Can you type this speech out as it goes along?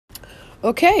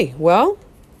Okay, well,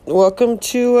 welcome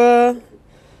to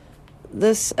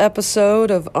this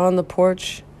episode of On the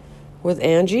Porch with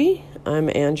Angie. I'm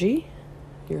Angie,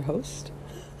 your host.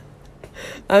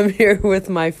 I'm here with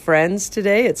my friends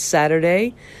today. It's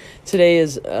Saturday. Today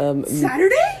is...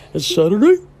 Saturday? It's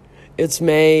Saturday. It's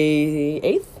May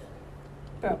 8th.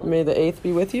 Probably. May the 8th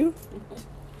be with you.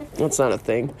 That's not a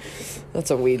thing. That's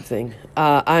a weed thing.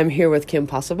 I'm here with Kim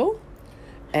Possible.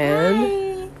 And... Hi.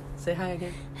 Say hi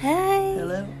again. Hi.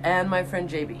 Hello. And my friend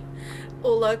JB.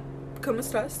 Hola, ¿cómo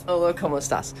estás? Hola, ¿cómo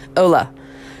estás? Hola.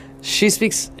 She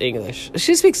speaks English.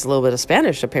 She speaks a little bit of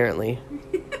Spanish, apparently.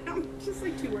 Just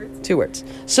like 2 words. 2 words.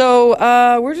 So,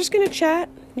 we're just going to chat,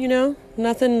 you know,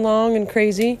 nothing long and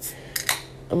crazy.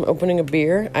 I'm opening a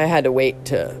beer. I had to wait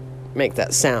to make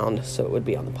that sound so it would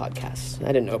be on the podcast. I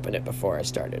didn't open it before I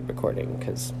started recording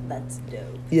because... That's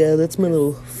dope. Yeah, that's my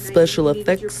little special Now you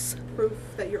needed effects. your proof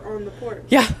that you're on the porch.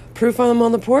 Yeah, proof I'm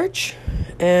on the porch.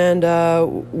 And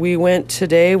we went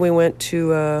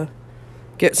to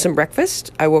get some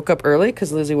breakfast. I woke up early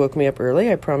because Lizzie woke me up early.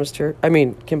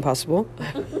 Kim Possible.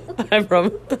 I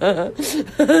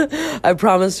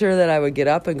promised her that I would get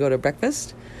up and go to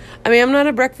breakfast. I'm not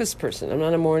a breakfast person. I'm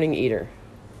not a morning eater.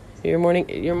 You're a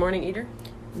morning eater?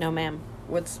 No, ma'am.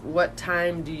 What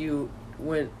time do you,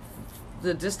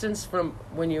 the distance from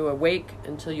when you awake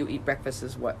until you eat breakfast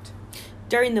is what?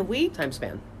 During the week, Time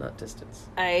span, not distance.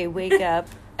 I wake up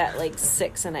at like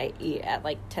 6 and I eat at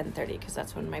like 10:30 because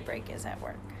that's when my break is at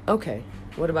work. Okay.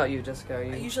 What about you, Jessica? Are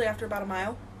you Usually after about a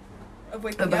mile of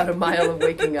waking up. about a mile of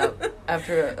waking up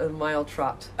after a mile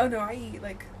trot? Oh, no, I eat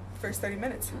like first 30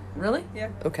 minutes. Really? Yeah.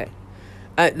 Okay.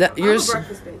 I'm a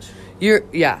breakfast bitch.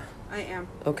 Yeah. I am.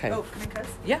 Okay. Oh, can I cuss?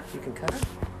 Yeah, you can cuss.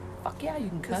 Fuck yeah, you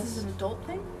can cuss. This is an adult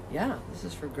thing? Yeah, this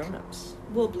is for grown-ups.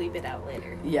 We'll bleep it out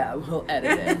later. Yeah, we'll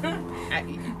edit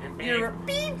it. You're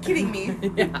beep kidding me.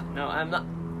 Yeah, no, I'm not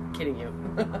kidding you.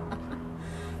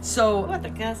 So, What the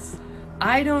cuss?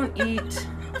 I don't eat...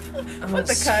 What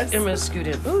the cuss? I'm gonna scoot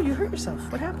in. Oh, you hurt yourself.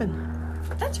 What happened?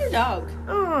 That's your dog.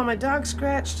 Oh, my dog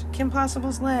scratched Kim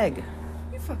Possible's leg.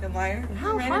 You fucking liar.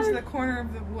 How You ran hard? into the corner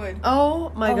of the wood.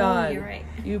 Oh, my God. You're right.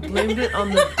 You blamed it on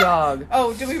the dog.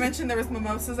 Oh, did we mention there was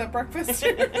mimosas at breakfast?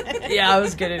 Yeah, I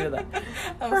was getting to that.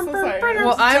 I'm so sorry.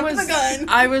 Well, Jumping the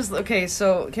gun. Okay,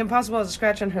 so Kim Possible has a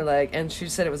scratch on her leg, and she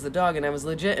said it was the dog, and I was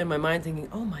legit in my mind thinking,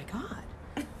 oh my God.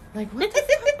 Like, what the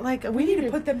fuck? Like, We need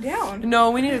to put them down. No,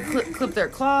 we need to clip their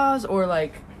claws, or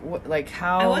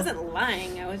how... I wasn't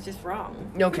lying. I was just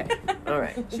wrong. Okay,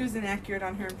 alright. She was inaccurate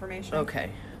on her information. Okay.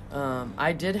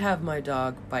 I did have my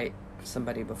dog bite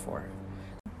somebody before.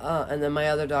 And then my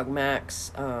other dog,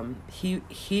 Max,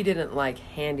 he didn't like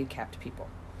handicapped people.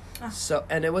 So,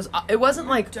 and it wasn't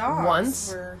like Dogs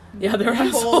once. were Yeah, they're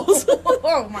assholes.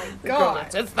 Oh my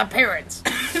God. It's the parents.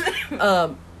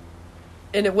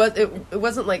 And it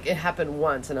wasn't like it happened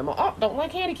once and I'm like, oh, don't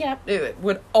like handicapped. It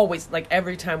would always, like,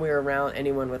 every time we were around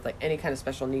anyone with like any kind of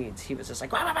special needs, he was just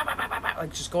like, wah, wah, wah, wah, wah, wah,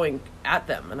 like just going at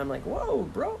them. And I'm like, whoa,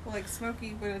 bro. Well, like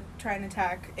Smokey would try and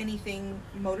attack anything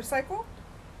motorcycle,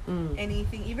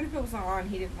 anything, even if it was not on,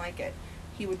 he didn't like it.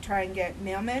 He would try and get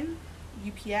mailmen,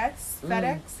 UPS,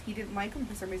 FedEx. He didn't like them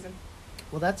for some reason.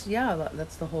 Well, that's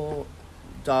the whole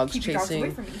dogs Keep your dogs away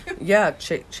from me. Yeah,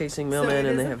 chasing mailmen, So it and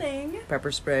is they a have thing.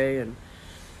 pepper spray and.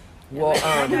 I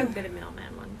had a bit of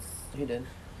mailman once. He did.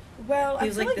 Well, He I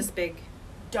was feel like this big.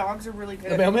 dogs are really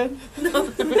good. The mailman? The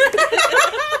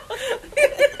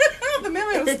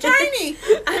mailman was tiny.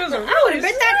 I would have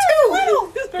been that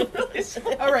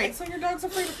too. All right, so your dog's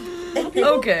afraid of people.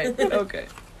 Okay. Oh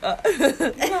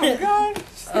God,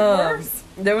 it's the worst.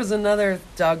 There was another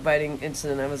dog biting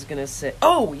incident I was gonna say.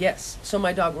 Oh yes, so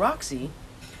my dog Roxy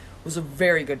was a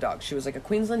very good dog. She was like a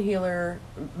Queensland Heeler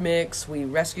mix. We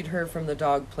rescued her from the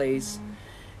dog place,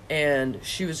 and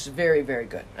she was very, very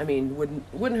good. I mean, wouldn't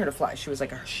hurt a fly. She was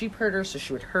like a sheep herder, so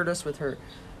she would hurt us with her.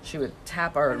 She would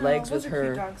tap our legs with those are cute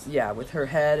her, dogs. yeah, with her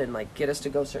head, and like get us to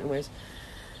go certain ways.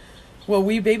 Well,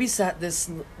 we babysat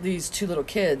these 2 little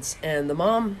kids, and the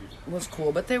mom was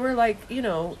cool, but they were like, you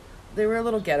know, they were a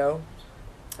little ghetto,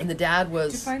 and the dad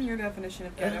was. Define your definition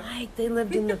of ghetto. Like, they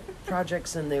lived in the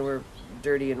projects, and they were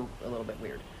dirty and a little bit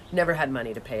weird. Never had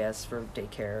money to pay us for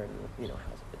daycare and, you know,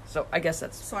 housing. So I guess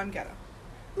that's So I'm ghetto.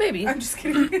 maybe. I'm just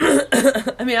kidding.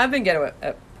 I mean, I've been ghetto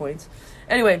at points.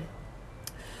 Anyway,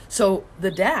 so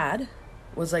the dad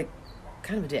was like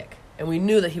kind of a dick, and we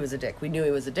knew that he was a dick. We knew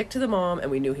he was a dick to the mom,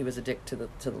 and we knew he was a dick to the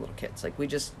little kids. Like, you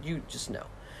just know,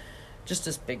 just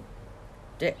this big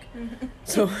dick.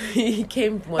 So he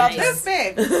came one About time. this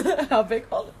big. How big?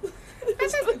 Hold it.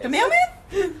 The mailman?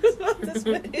 Who's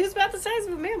about the size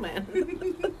of a mailman?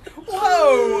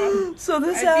 Whoa! So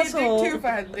this I'd asshole. be a dick too if I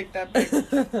had a dick that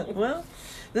big. Well,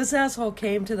 this asshole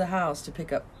came to the house to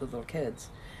pick up the little kids,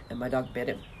 and my dog bit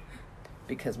him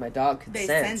because my dog could They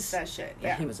sense sense that shit. that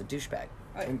Yeah. he was a douchebag,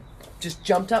 Oh, and just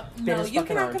jumped up, bit No, his you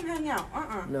fucking cannot arm. come hang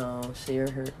out. No, see her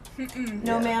hurt.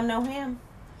 No, Yeah. ma'am, no ham.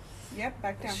 Yep,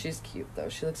 back down. She's cute though.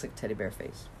 She looks like teddy bear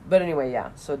face. But anyway,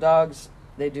 yeah. So dogs,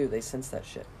 they sense that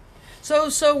shit. So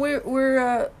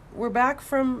we're back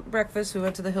from breakfast. We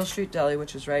went to the Hill Street Deli,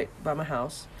 which is right by my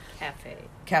house.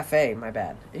 Cafe, my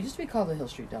bad. It used to be called the Hill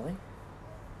Street Deli.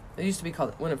 It used to be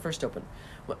called when it first opened.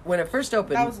 When it first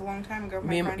opened, That was a long time ago,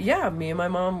 my friend. me and my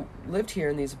mom lived here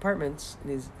in these apartments.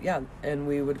 And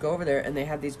we would go over there, and they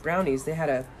had these brownies. They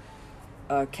had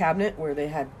a cabinet where they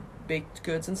had baked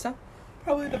goods and stuff.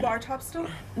 Probably the bar top still.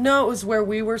 No, it was where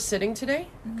we were sitting today,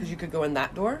 because you could go in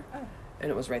that door, Oh.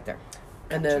 and it was right there.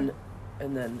 And Gotcha.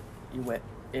 then you went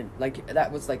in, like,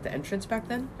 that was like the entrance back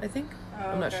then, I think. Oh,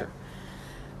 I'm not okay. sure.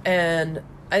 And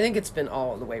I think it's been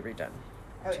all the way redone,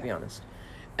 Oh, to yeah. be honest.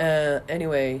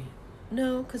 Anyway,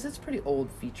 no, because it's pretty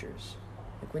old features.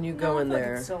 Like when you go No, I in feel like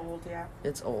there, it's still old, yeah.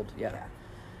 it's old, yeah.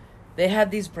 They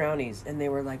had these brownies, and they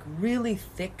were like really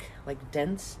thick, like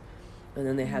dense. And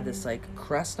then they had this like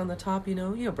crust on the top, you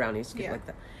know brownies get Yeah. like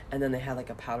that. And then they had like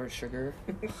a powdered sugar.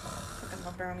 I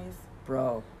love brownies.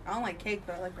 Bro, I don't like cake,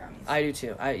 but I like brownies. I do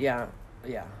too. I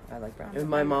like brownies. And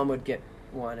my mom would get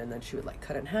one, and then she would like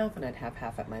cut it in half, and I'd have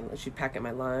half at she'd pack at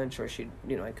my lunch, or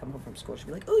I'd come home from school, she'd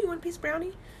be like, "Oh, you want a piece of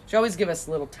brownie?" She'd always give us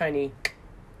little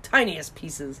tiniest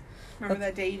pieces. Remember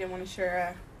that day you didn't want to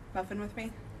share a muffin with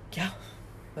me? Yeah,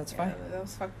 that's Yeah, fine. that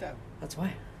was fucked up. That's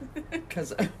why.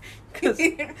 Because I was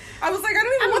like, I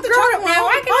don't even want the grown chocolate up one. now. I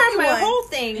want the can have poppy my one. whole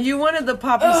thing. you wanted the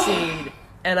poppy seed,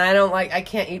 and I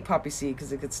can't eat poppy seed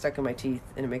because it gets stuck in my teeth,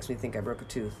 and it makes me think I broke a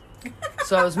tooth.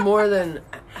 So I was more than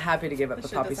happy to give up That the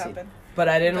shit poppy does seed. happen. But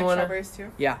I didn't Like want to. strawberries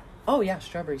too? Yeah. Oh, yeah,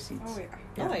 strawberry seeds. Oh,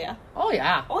 yeah. Oh yeah. Oh,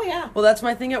 yeah. Oh yeah. Well, that's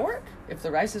my thing at work. If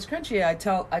the rice is crunchy, I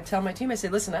tell my team, I say,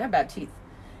 listen, I have bad teeth.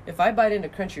 If I bite into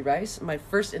crunchy rice, my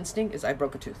first instinct is I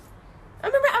broke a tooth. I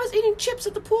remember I was eating chips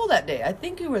at the pool that day. I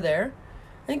think you were there.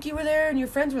 I think you were there and your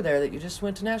friends were there that you just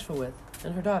went to Nashville with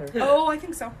and her daughter. Oh, I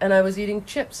think so. And I was eating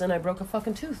chips and I broke a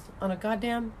fucking tooth on a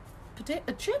goddamn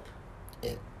a chip.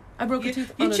 I broke a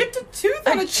tooth. You on chipped a tooth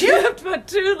on I a chip? chipped my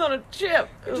tooth on a chip.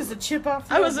 Just a chip off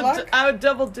the I old was block? I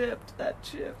double dipped that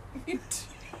chip.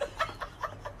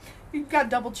 You got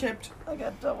double chipped. I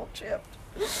got double chipped.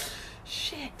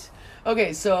 Shit.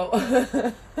 Okay, so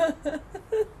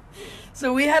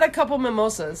so we had a couple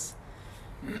mimosas.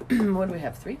 What do we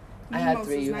have? 3? I had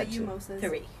 3. You not had 2. mimosas.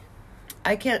 3.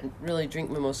 I can't really drink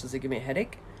mimosas. They give me a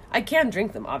headache. I can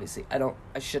drink them, obviously.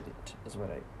 I shouldn't. Is what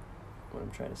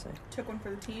I'm trying to say. Took one for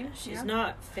the team. She's Yeah.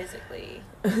 not physically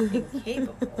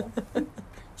incapable.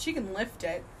 She can lift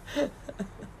it.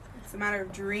 It's a matter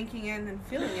of drinking it and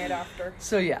feeling it after.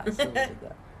 So yeah, so we did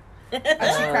that.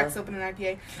 As she cracks open an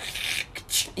IPA.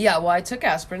 Yeah, well, I took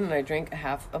aspirin and I drank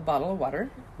half a bottle of water,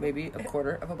 maybe a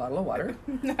quarter of a bottle of water,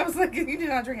 I was like, you did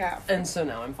not drink half. and so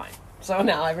now I'm fine. So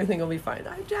now everything will be fine.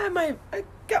 I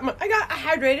got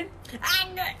hydrated.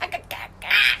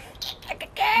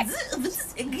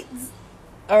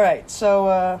 All right,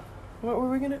 so what were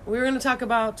we gonna? We were gonna talk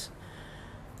about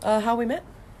how we met.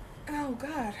 Oh,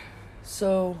 God.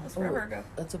 So That's forever ago.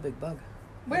 that's a big bug.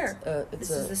 Where? It's This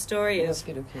is the story of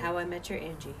mosquito kid. How I Met Your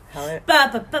Angie. How I,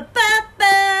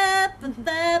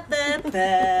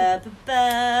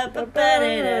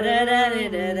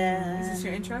 Is this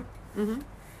your intro? mm-hmm.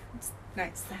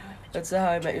 Nice. That's the How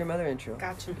I Met Your Mother intro.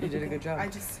 Gotcha. You did a good job. I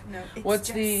just know. It's What's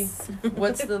just...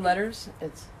 What's the letters?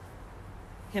 It's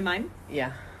Himime?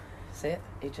 yeah. Say it.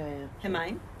 H-I-M.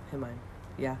 Himime? Himime.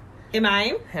 Yeah.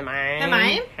 Himime? Himime.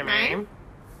 Himime? Himime.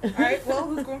 All right, well,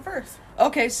 who's going first?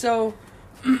 Okay, so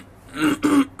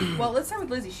Well, let's start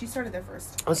with Lizzie. She started there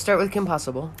first. let's start with Kim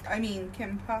Possible. I mean,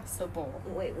 Kim Possible.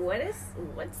 Wait, what's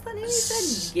the name you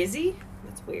said? Gizzy?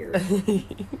 That's weird.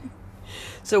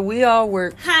 So we all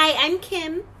work. Hi, I'm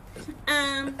Kim.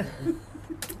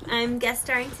 I'm guest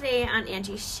starring today on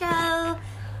Angie's show.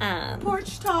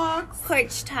 Porch Talks.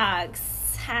 Porch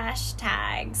Talks.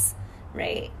 Hashtags.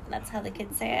 Right? That's how the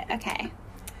kids say it. Okay.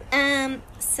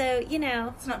 So, you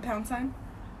know, It's not pound sign.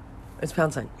 It's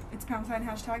pound sign. It's pound sign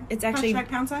hashtag. It's actually- hashtag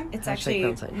pound sign. it's Hashtag actually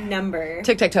pound sign. number.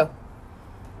 Tic-tac-toe.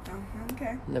 Oh,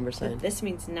 okay. Number sign. This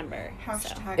means number.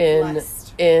 Hashtag In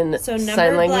blessed. in So number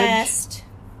sign language. blessed.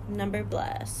 Number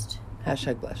blessed.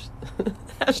 Hashtag blessed.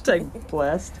 Hashtag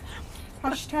blessed.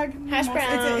 Hashtag Hash mimosas.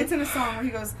 brown. It's in a song where he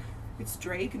goes, it's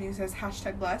Drake, and he says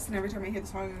hashtag blessed, and every time I hear the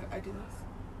song, I do this.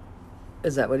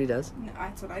 Is that what he does? No,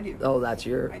 that's what I do. Oh, that's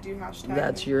your I do hashtag.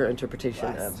 that's your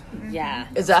interpretation Blessed. of. Yeah.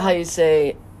 Is that how you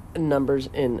say numbers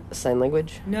in sign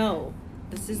language? No,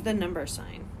 this is the number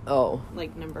sign. Oh,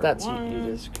 Like number that's one,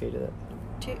 you just created it.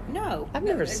 two. No, I've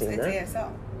never It's seen that.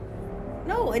 ASL.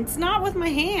 no, it's not with my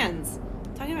hands.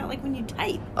 I'm talking about like when you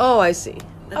type. Oh, I see.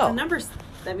 That's Oh, a number.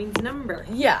 That means number.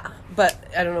 yeah, but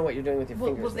I don't know what you're doing with your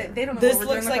Well, fingers. they, there. they don't know This what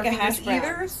we're looks doing with like our a hash fingers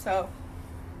brown. either, so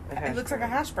A hash it looks like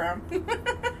brown. a hash brown.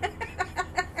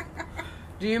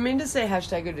 Do you mean to say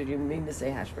hashtag or did you mean to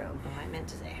say hash brown? Oh, I meant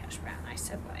to say hash brown. I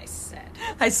said what I said.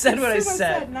 I said what I That's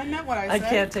said. and I meant what I I said.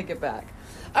 can't take it back.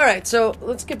 All right, so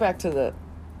let's get back to the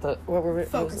what were we?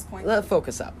 Focus point.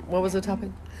 Focus up. What was the topic?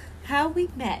 How we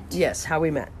met. Yes, how we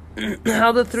met.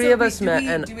 How the three So of us met,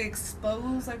 and do we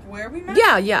expose like where we met?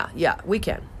 yeah, we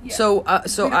can. Yeah. So we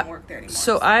don't work there anymore.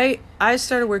 So I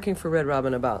started working for Red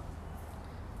Robin about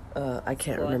I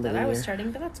can't Well, I remember thought the I year. was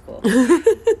starting vet school.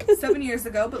 7 years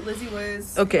ago, but Lizzie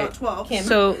was Okay. about 12. Kim.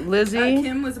 So Lizzie,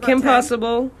 Kim was about Kim 10.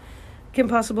 Possible, Kim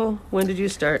Possible. When did you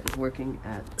start working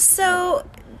at? So,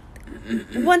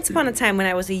 once upon a time when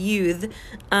I was a youth,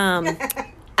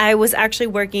 I was actually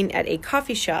working at a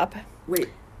coffee shop. Wait.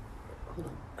 What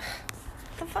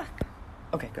the fuck?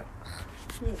 Okay, go.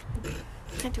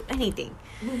 Can't do anything.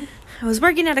 I was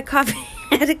working at a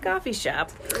coffee shop.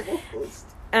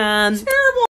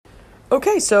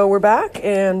 Okay, so we're back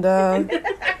and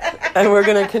and we're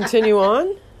gonna continue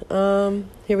on.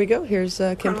 Here we go. Here's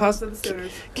Kim Chronicles of the Possible.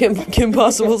 Sinners. Kim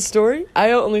Possible's story.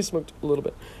 I only smoked a little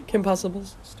bit. Kim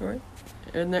Possible's story,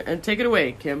 and take it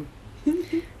away, Kim.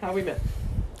 How we met.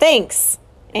 Thanks.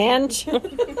 And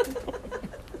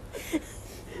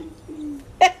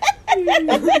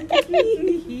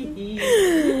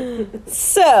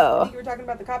so You were talking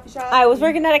about the coffee shop? I was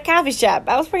working at a coffee shop.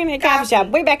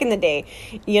 Way back in the day,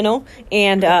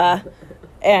 and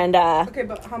Okay,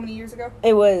 but how many years ago?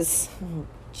 it was,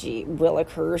 gee,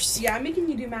 Willikers. Yeah, I'm making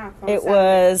you do math. on a It Saturday.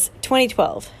 was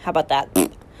 2012. How about that?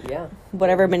 Yeah.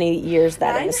 Whatever many years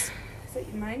that 9? is. Is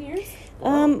it 9 years?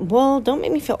 Well, don't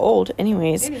make me feel old.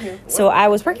 Anyways, Anywho. so I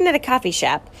was working at a coffee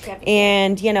shop,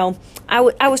 and I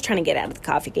was trying to get out of the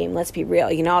coffee game. Let's be real.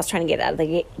 I was trying to get out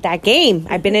of that game.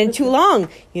 I've been in it too long.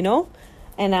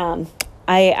 And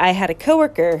I had a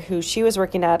coworker who she was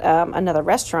working at another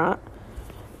restaurant,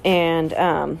 and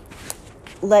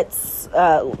let's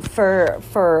for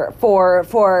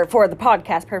the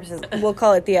podcast purposes, we'll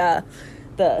call it the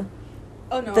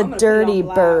Oh, no, the I'm gonna put it Dirty on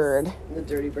blast. Bird. The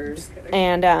Dirty Bird.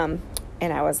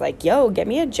 And I was like, yo, get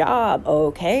me a job,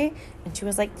 okay? And she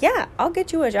was like, yeah, I'll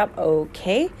get you a job,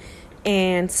 okay?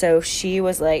 And so she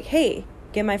was like, hey,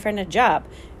 get my friend a job.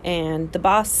 And the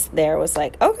boss there was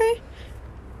like, okay.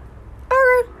 All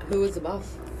right. Who was the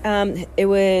boss? It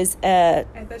was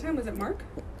At that time, was it Mark?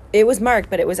 Mark,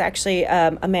 but it was actually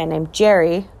a man named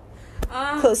Jerry.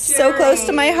 So Jerry. close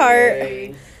to my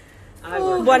heart. I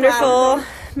work. Wonderful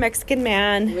Mexican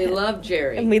man. We love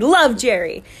Jerry. And we love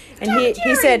Jerry. And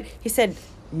he said,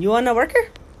 you want a worker?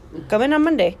 Come in on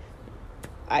Monday.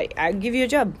 I give you a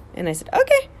job. And I said,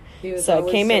 okay. He was So I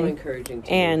always came so in, encouraging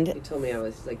to and- me. He told me I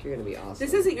was like, you're gonna be awesome.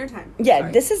 This isn't your time. Yeah,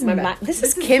 Sorry. this is My bad. this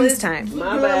is This is Kim's Liz. time.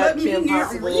 My bad, Kim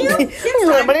Possible.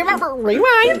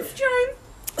 Rewind.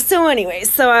 So anyway,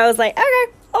 so I was like, okay,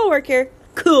 I'll work here.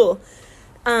 Cool.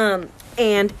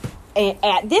 And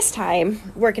at this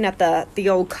time, working at the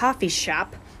old coffee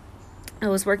shop, I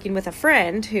was working with a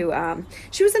friend who,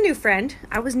 she was a new friend.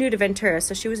 I was new to Ventura,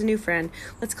 so she was a new friend.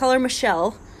 Let's call her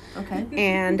Michelle. Okay.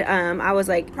 And I was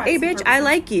like, hey, Privacy bitch, I purposes.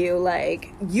 like you. Like,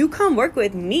 you come work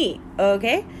with me,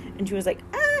 okay? And she was like,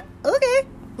 okay.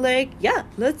 Like, yeah,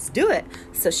 let's do it.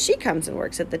 So she comes and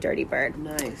works at the Dirty Bird.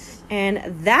 Nice. And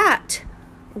that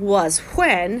was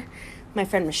when my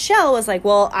friend Michelle was like,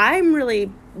 well, I'm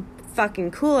really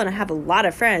fucking cool and I have a lot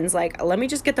of friends. Like, let me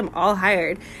just get them all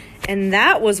hired. And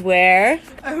that was where...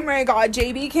 Oh my god,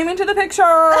 JB came into the picture.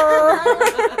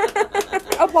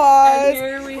 Applause. And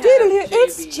here we have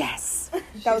It's JB. Jess.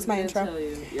 That was my She's gonna intro. tell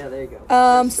you- Yeah, there you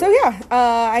go. So yeah,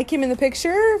 I came in the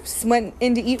picture, went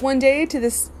in to eat one day to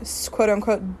this quote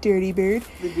unquote Dirty Bird.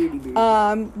 The Dirty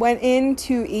Bird. Went in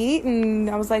to eat and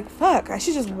I was like, fuck, I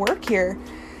should just work here.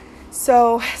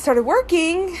 So I started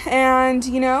working and,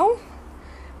 it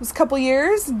was a couple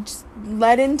years, just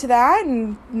led into that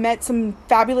and met some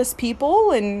fabulous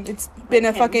people and it's been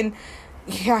a Kim. fucking,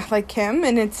 yeah, like Kim,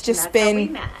 and it's just That's how we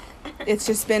been, met. it's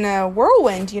just been a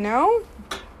whirlwind,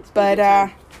 but,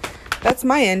 that's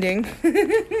my ending.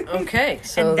 Okay,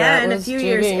 so And that then a was few JB.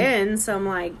 years in, some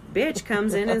like bitch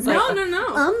comes in and is like, no.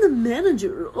 I'm the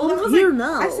manager. Well, that I'm was here like,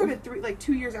 now. I started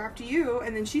 2 years after you,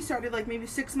 and then she started like maybe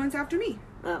 6 months after me.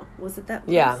 Oh, was it that?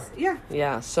 Yeah. Yeah.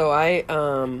 Yeah, so I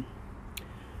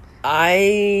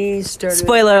I started.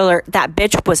 Spoiler alert, that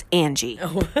bitch was Angie.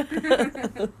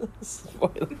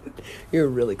 Spoiler. You're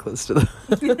really close to the.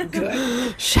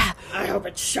 Good. I hope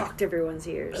it shocked everyone's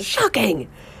ears. Shocking.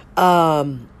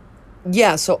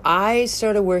 Yeah, so I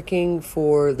started working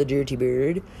for the Dirty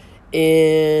Bird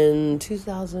in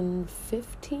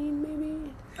 2015,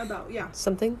 maybe? About, yeah.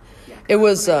 Something. Yeah, 'cause It that's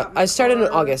was, when I got my I started in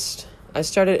car. August. I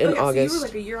started in Oh, yeah, August. So you were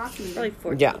like a year after me. Probably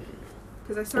 14. Yeah.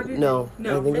 Because I started. No, I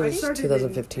think it was started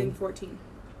 2015. In 14.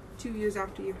 2 years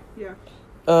after you. Yeah.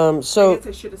 So, I guess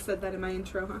I should have said that in my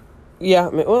intro, huh? yeah,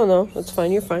 well, no, that's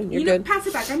fine. You're fine. You're good. Pass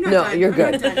it back. I'm not No, done. you're I'm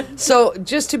good. Not done. So,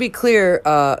 just to be clear,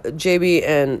 JB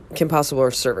and Kim Possible are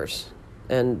servers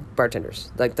and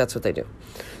bartenders. Like, that's what they do.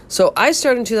 So, I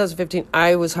started in 2015.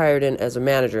 I was hired in as a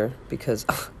manager because,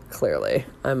 clearly,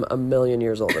 I'm a million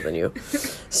years older than you.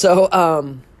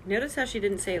 So, Notice how she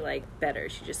didn't say, like, better.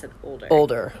 She just said older.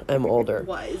 older. I'm older.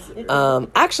 Wise.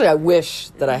 Actually, I wish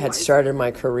that I had started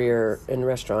my career in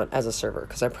restaurant as a server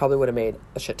because I probably would have made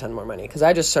a shit ton more money because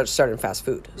I just started in fast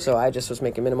food. So I just was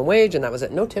making minimum wage and that was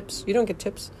it. No tips. You don't get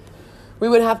tips. We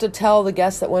would have to tell the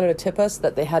guests that wanted to tip us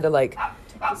that they had to, like,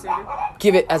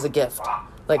 give it as a gift.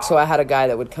 Like, so I had a guy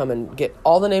that would come and get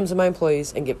all the names of my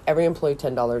employees and give every employee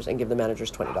 $10 and give the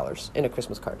managers $20 in a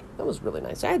Christmas card. That was really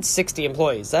nice. I had 60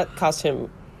 employees. That cost him,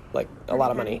 like, a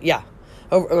lot of money. Yeah.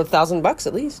 Over $1,000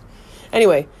 at least.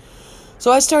 Anyway, so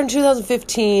I started in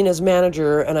 2015 as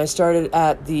manager, and I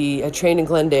trained in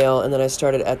Glendale, and then I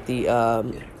started at the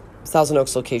Thousand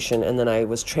Oaks location, and then I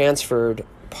was transferred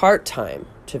part-time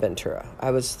to Ventura.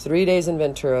 I was 3 days in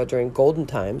Ventura during Golden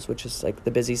Times, which is like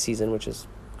the busy season, which is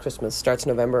Christmas, starts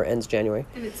November, ends January.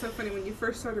 And it's so funny, when you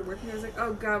first started working, I was like,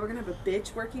 oh god, we're gonna have a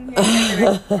bitch working here.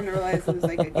 And then I realized it was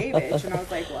like a gay bitch, and I was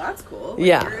like, well, that's cool. Like,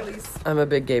 Yeah. you're at least, I'm a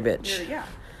big gay bitch.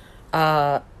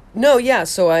 yeah. No, yeah,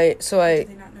 so I Do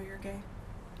they not know you're gay?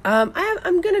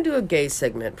 I'm gonna do a gay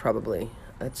segment probably.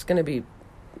 It's gonna be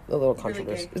a little Really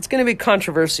controversial. gay. It's gonna be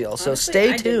controversial, so Honestly, stay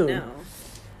I didn't tuned. know.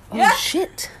 Oh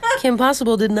shit! Kim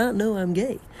Possible did not know I'm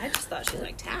gay. I just thought she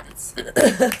liked hats.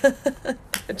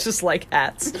 It's just like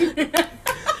hats.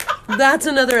 That's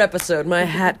another episode. My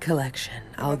hat collection.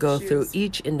 I'll go through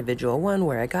each individual one,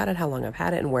 where I got it, how long I've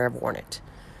had it, and where I've worn it.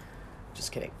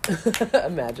 Just kidding.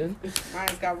 Imagine.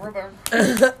 Mine's got rubber.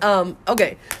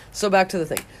 Okay, so back to the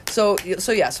thing. So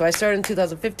I started in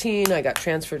 2015. I got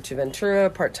transferred to Ventura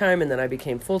part-time, and then I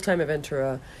became full-time at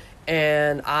Ventura.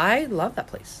 And I love that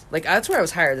place. Like, that's where I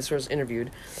was hired. That's where I was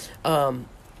interviewed.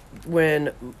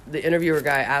 When the interviewer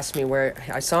guy asked me where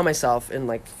I saw myself in,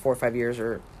 like, 4 or 5 years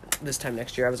or this time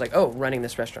next year, I was like, oh, running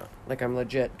this restaurant. Like, I'm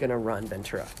legit gonna run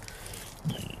Ventura.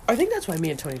 I think that's why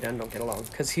me and Tony Dunn don't get along,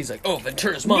 because he's like, oh,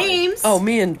 Ventura's mine. Names? Oh,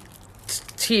 me and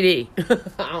TD.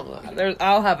 I don't know.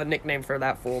 I'll have a nickname for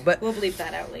that fool, but We'll bleep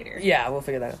that out later. yeah, we'll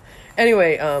figure that out.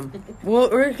 Anyway,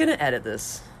 we're gonna edit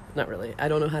this. Not really. I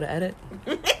don't know how to edit.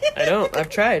 I don't. I've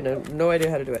tried. No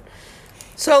idea how to do it.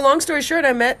 So, long story short,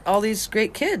 I met all these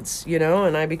great kids,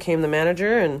 and I became the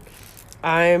manager, and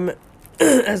I'm,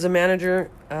 as a manager,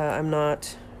 I'm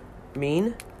not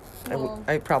mean. Well,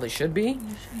 I probably should be.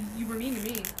 you were mean to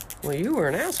me. Well, you were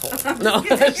an asshole. No, I'm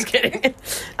just kidding.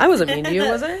 I wasn't mean to you,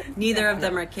 was I? Neither of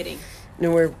them are kidding.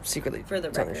 No, we're secretly. For the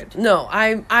telling record. truth. No,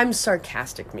 I'm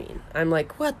sarcastic mean. I'm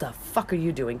like, what the fuck are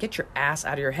you doing? Get your ass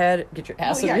out of your head. Get your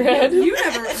ass out of your head.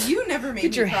 You never made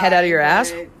Get me your cry, head out of your but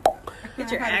ass.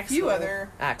 Get your I had a few axle. other.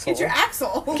 Axle. Get your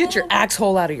axle. Get your axe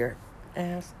hole out of your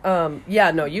ass.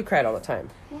 Yeah, no, you cried all the time.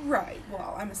 Right.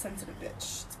 Well, I'm a sensitive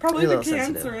bitch. It's probably You're a the little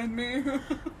cancer in me.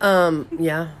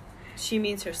 Yeah. She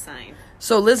means her sign.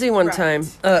 So Lizzie one Right. time,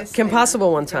 Disclaimer, Kim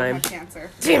Possible one don't time. have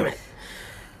cancer. Damn it.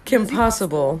 Kim Lizzie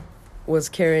Possible was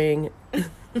carrying.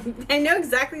 I know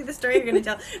exactly the story you're going to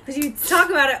tell because you talk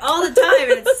about it all the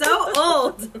time and it's so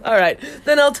old. All right,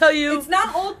 then I'll tell you. It's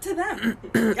not old to them.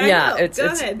 Yeah, know. it's Go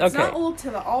it's ahead. It's okay. not old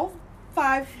to all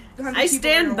 500 I people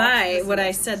stand that are watching by this what I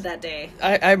list. said that day.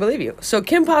 I believe you. So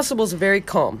Kim Possible's very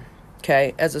calm.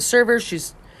 Okay, as a server,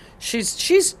 she's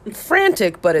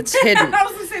frantic, but it's hidden. I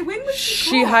was gonna say, when was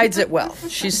She hides it well.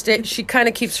 She kind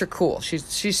of keeps her cool. She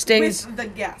stays. with the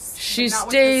guests. She not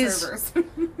stays- With the servers.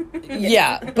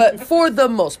 Yeah, but for the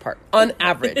most part, on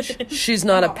average, she's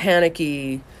not a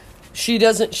panicky.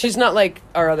 She's not like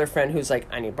our other friend who's like,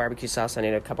 I need barbecue sauce, I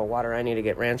need a cup of water, I need to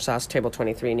get ranch sauce, table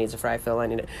 23 needs a fry fill, I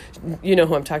need it. You know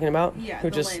who I'm talking about? Yeah,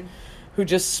 who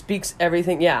just speaks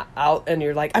everything, out, and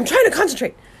you're like, I'm trying to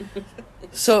concentrate.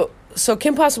 So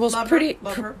Kim Possible's Love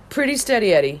her, pretty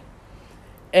steady Eddie.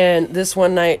 And this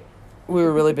one night, we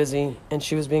were really busy, and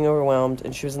she was being overwhelmed,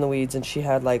 and she was in the weeds, and she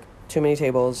had like too many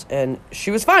tables, and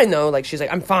she was fine though. Like, she's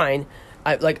like, I'm fine.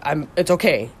 it's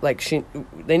okay. Like,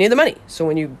 they need the money. So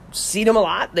when you see them a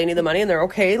lot, they need the money and they're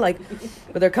okay. Like,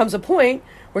 but there comes a point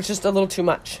where it's just a little too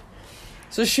much.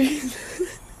 So she...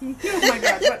 Oh my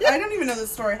God! What? I don't even know this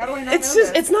story. How do I not know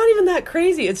this? It's not even that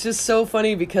crazy. It's just so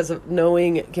funny because of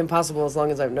knowing Kim Possible as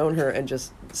long as I've known her, and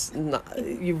just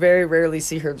you very rarely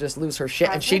see her just lose her shit,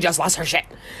 and she just lost her shit.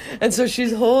 And so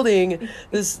she's holding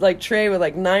this like tray with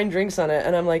like 9 drinks on it,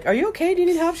 and I'm like, "Are you okay? Do you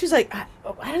need help?" She's like, "I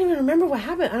don't even remember what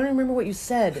happened. I don't even remember what you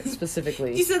said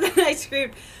specifically." You said that, and I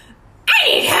screamed, "I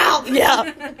need help!"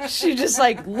 Yeah, she just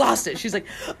like lost it. She's like,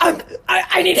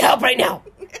 I need help right now.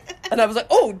 And I was like,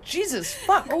 oh, Jesus,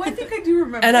 fuck. Oh, I think I do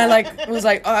remember. And I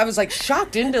I was like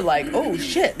shocked into like, oh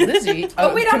shit, Lizzie.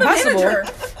 Oh, wait, I'm the manager.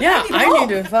 Yeah, I need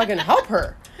to fucking help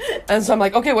her. And so I'm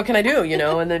like, okay, what can I do?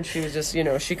 And then she was just,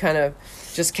 she kind of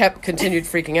just continued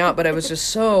freaking out. But it was just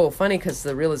so funny because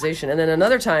the realization. And then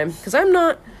another time, because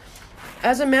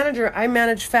as a manager, I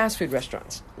manage fast food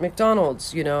restaurants,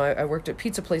 McDonald's. I worked at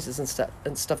pizza places and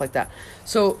stuff like that.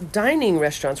 So dining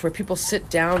restaurants where people sit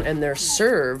down and they're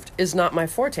served is not my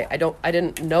forte. I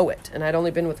didn't know it, and I'd only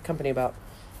been with the company about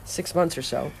 6 months or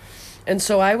so, and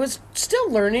so I was still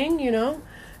learning.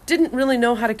 Didn't really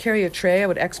know how to carry a tray. I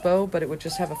would expo, but it would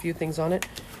just have a few things on it.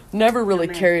 Never really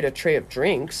carried a tray of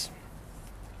drinks.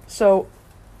 So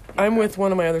I'm with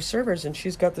one of my other servers, and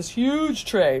she's got this huge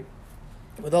tray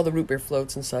with all the root beer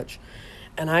floats and such,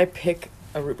 and I pick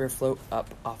a root beer float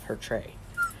up off her tray,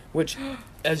 which,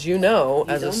 as you know,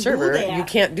 as a server, you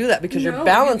can't do that because you're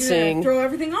balancing. Throw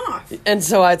everything off. And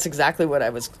so that's exactly what I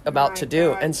was about to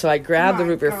do. God. And so I grab the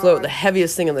root beer float, the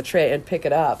heaviest thing on the tray, and pick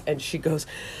it up, and she goes,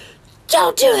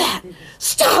 "Don't do that!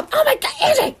 Stop! Oh my God,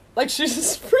 Angie!" Like, she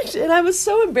just freaked, and I was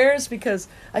so embarrassed because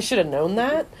I should have known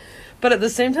that. But at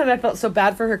the same time, I felt so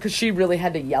bad for her because she really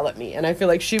had to yell at me. And I feel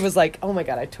like she was like, oh my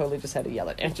God, I totally just had to yell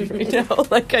at Angie right now.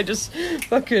 Like, I just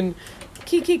fucking,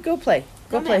 Kiki, go play.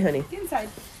 Go play, honey. Get inside.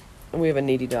 And we have a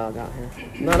needy dog out here.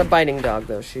 Not a biting dog,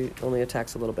 though. She only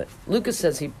attacks a little bit. Lucas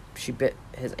says she bit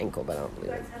his ankle, but I don't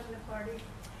believe it.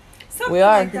 Something We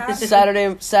are. like that.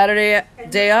 Saturday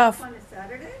day off. On a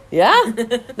Saturday? Yeah.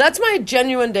 That's my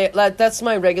genuine day. Like, that's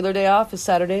my regular day off is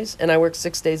Saturdays. And I work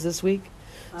 6 days this week.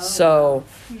 So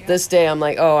this day I'm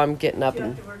like, oh, I'm getting up Do you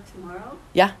and have to work tomorrow?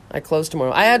 yeah, I close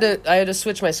tomorrow. I had to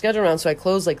switch my schedule around, so I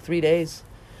closed like 3 days.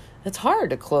 It's hard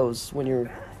to close when you're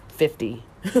 50.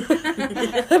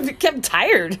 I kept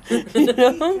tired.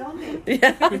 Kill me.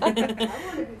 Yeah. I want to be 50.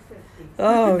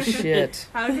 Oh shit.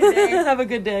 Have a good day. Have a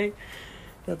good day.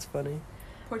 That's funny.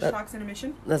 Porch Talks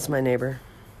Intermission. That's my neighbor,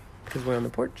 because we're on the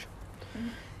porch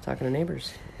talking to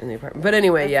neighbors in the apartment. But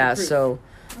anyway, yeah. So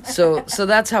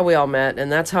that's how we all met, and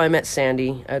that's how I met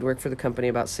Sandy. I'd worked for the company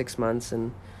about 6 months,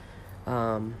 and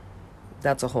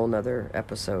that's a whole nother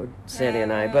episode, Sandy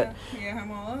and I. But yeah,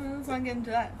 well, let's not get into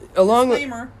that.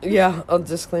 Disclaimer. A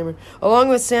disclaimer. Along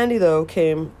with Sandy, though,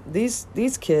 came these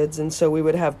kids, and so we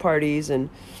would have parties and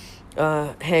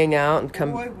hang out and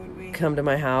Boy, would we. come to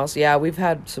my house. Yeah, we've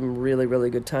had some really, really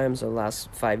good times the last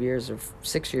 5 years or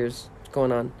 6 years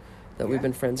going on that we've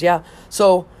been friends. Yeah,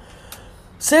 so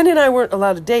Sandy and I weren't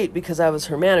allowed to date because I was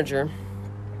her manager.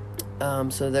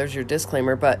 So there's your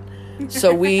disclaimer. But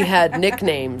so we had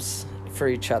nicknames for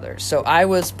each other. So I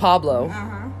was Pablo.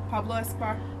 Pablo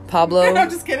Escobar. Pablo. I'm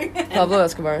just kidding. Pablo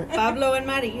Escobar. Pablo and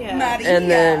Maria. And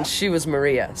then she was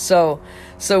Maria. So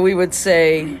we would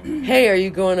say, hey, are you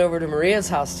going over to Maria's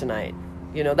house tonight?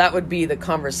 That would be the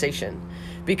conversation.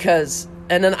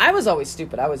 And then I was always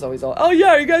stupid. I was always all, oh yeah,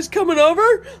 are you guys coming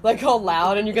over? Like all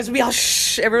loud, and you guys would be all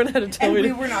shh. Everyone had to tell me.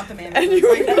 We were not the managers. We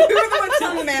were the ones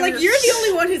telling the managers. Like, you're the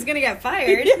only one who's gonna get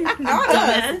fired. Not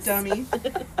us, dummy.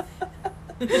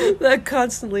 That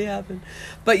constantly happened.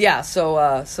 But yeah,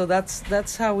 so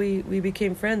that's how we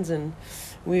became friends, and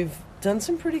we've done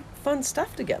some pretty fun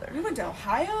stuff together. We went to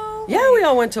Ohio. Yeah, we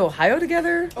all went to Ohio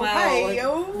together.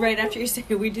 Ohio. Right after you say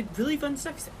we did really fun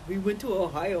stuff, we went to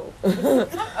Ohio. Ohio.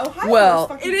 Well, was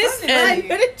fucking it is fun, fun, dude.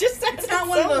 but it just It's not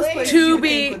one of those places To you be-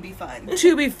 think would be fun.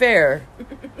 To be fair,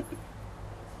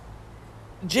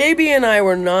 JB and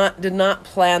I did not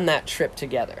plan that trip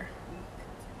together.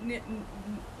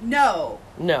 No.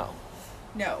 No.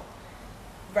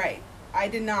 Right. I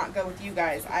did not go with you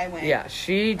guys. I went. Yeah,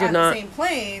 she did on not. the same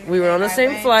plane. We were on the and I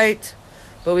same went- flight,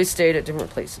 but we stayed at different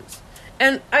places.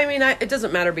 And I mean, it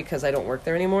doesn't matter because I don't work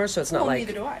there anymore, so it's not Well, like.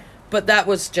 neither do I. But that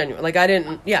was genuine. Like I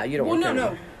didn't. Yeah, you don't Well, work no, there no.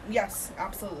 anymore. Yes,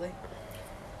 absolutely.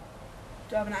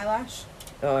 Do I have an eyelash?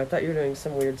 Oh, I thought you were doing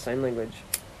some weird sign language.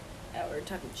 Oh, we're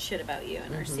talking shit about you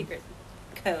and our secret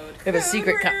code. They have a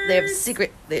secret. They have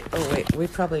secret. Oh wait, we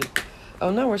probably.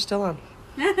 Oh no, we're still on.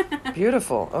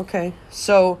 Beautiful. Okay,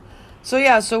 so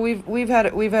yeah, so we've had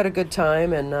a good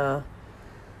time, and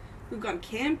We've gone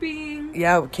camping.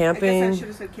 Yeah, I guess I camping. should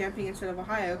have said camping instead of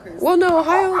Ohio. Cause Well, no,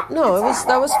 Ohio. No,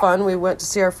 that was fun. We went to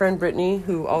see our friend Brittany,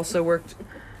 who also worked.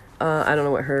 I don't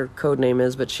know what her code name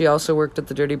is, but she also worked at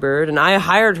the Dirty Bird, and I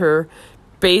hired her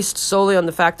based solely on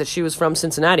the fact that she was from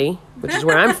Cincinnati, which is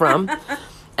where I'm from.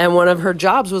 And one of her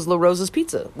jobs was La Rosa's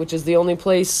Pizza, which is the only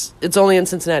place. It's only in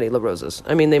Cincinnati, La Rosa's.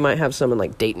 I mean, they might have some in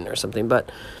like Dayton or something,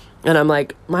 but. And I'm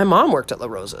like, my mom worked at La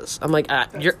Rosa's. I'm like,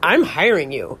 I'm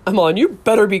hiring you. I'm on. You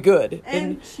better be good.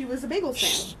 And she was a bagels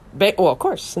fan. Well, of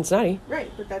course, Cincinnati.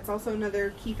 Right, but that's also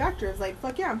another key factor. Is like,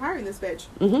 fuck yeah, I'm hiring this bitch.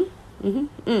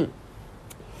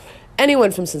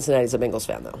 Anyone from Cincinnati is a Bengals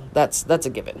fan, though. That's a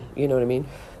given. You know what I mean?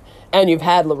 And you've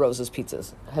had La Rosa's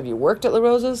pizzas. Have you worked at La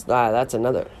Rosa's? That's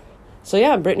another. So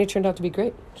yeah, Brittany turned out to be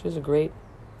great. She was a great.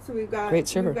 So we've got great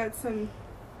server. We've got some.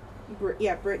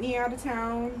 Brittany out of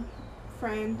town.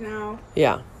 Friend now.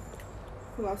 Yeah.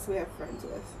 Who else do we have friends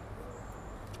with?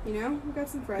 You know, we've got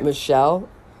some friends. Michelle's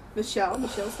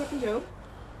fucking Joe.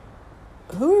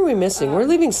 Who are we missing? We're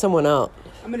leaving someone out.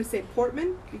 I'm gonna say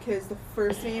Portman because the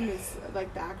first name is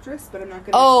like the actress, but I'm not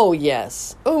gonna. Oh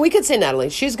yes. Oh, we could say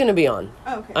Natalie. She's gonna be on.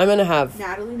 Oh, okay. I'm gonna have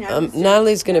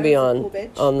Natalie's gonna be on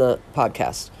the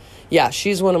podcast. Yeah,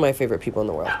 she's one of my favorite people in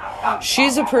the world.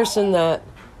 She's a person that.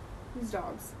 These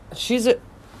dogs.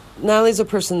 Natalie's a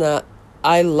person that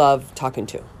I love talking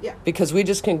to. Yeah. Because we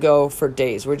just can go for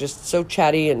days. We're just so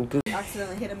chatty and goofy.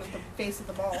 Accidentally hit him with the face of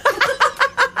the ball.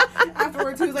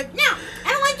 Afterwards, he was like, "No,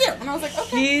 I don't like you," and I was like,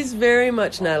 "Okay." He's very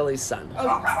much Natalie's son,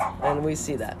 Oh, yes. and we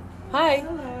see that. Hi.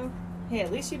 Hello. Hey,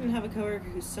 at least you didn't have a coworker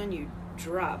whose son you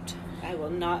dropped. I will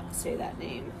not say that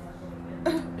name.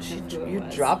 You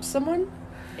dropped someone?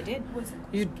 I did.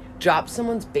 You dropped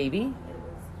someone's baby?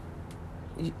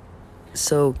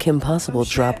 So Kim Possible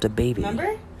dropped a baby. Remember?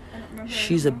 I don't remember.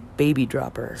 She's a baby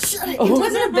dropper. It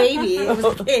wasn't a baby. It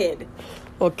was a kid.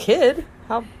 Well, kid?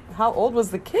 How old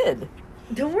was the kid?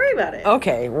 Don't worry about it.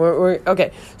 Okay, we're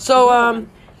okay. So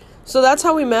so that's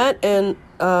how we met, and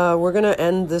we're gonna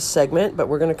end this segment, but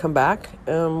we're gonna come back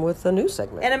with a new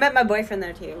segment. And I met my boyfriend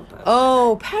there too. But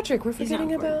Oh, Patrick, we're He's not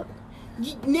forgetting about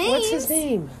names. what's his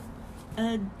name?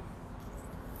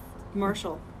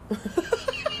 Marshall.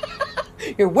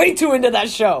 You're way too into that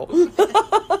show.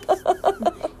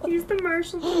 He's the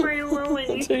Marshall to my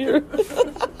Lily.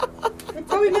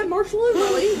 That's how we met Marshall and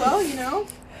Lily. Well, you know.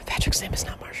 Patrick's name is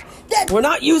not Marshall. We're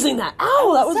not using that.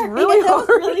 Ow, that was really that hard.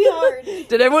 was really hard.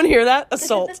 Did everyone hear that?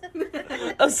 Assault.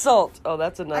 Assault. Oh,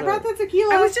 that's I another. brought the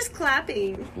tequila. I was just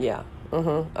clapping. Yeah.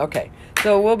 Okay.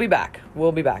 So we'll be back.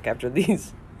 We'll be back after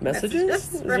these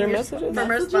messages. Is there messages?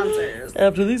 From our sponsors.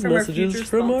 After these From our messages future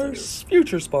from our sponsors.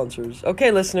 future sponsors.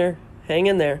 Okay, listener, hang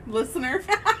in there. listener.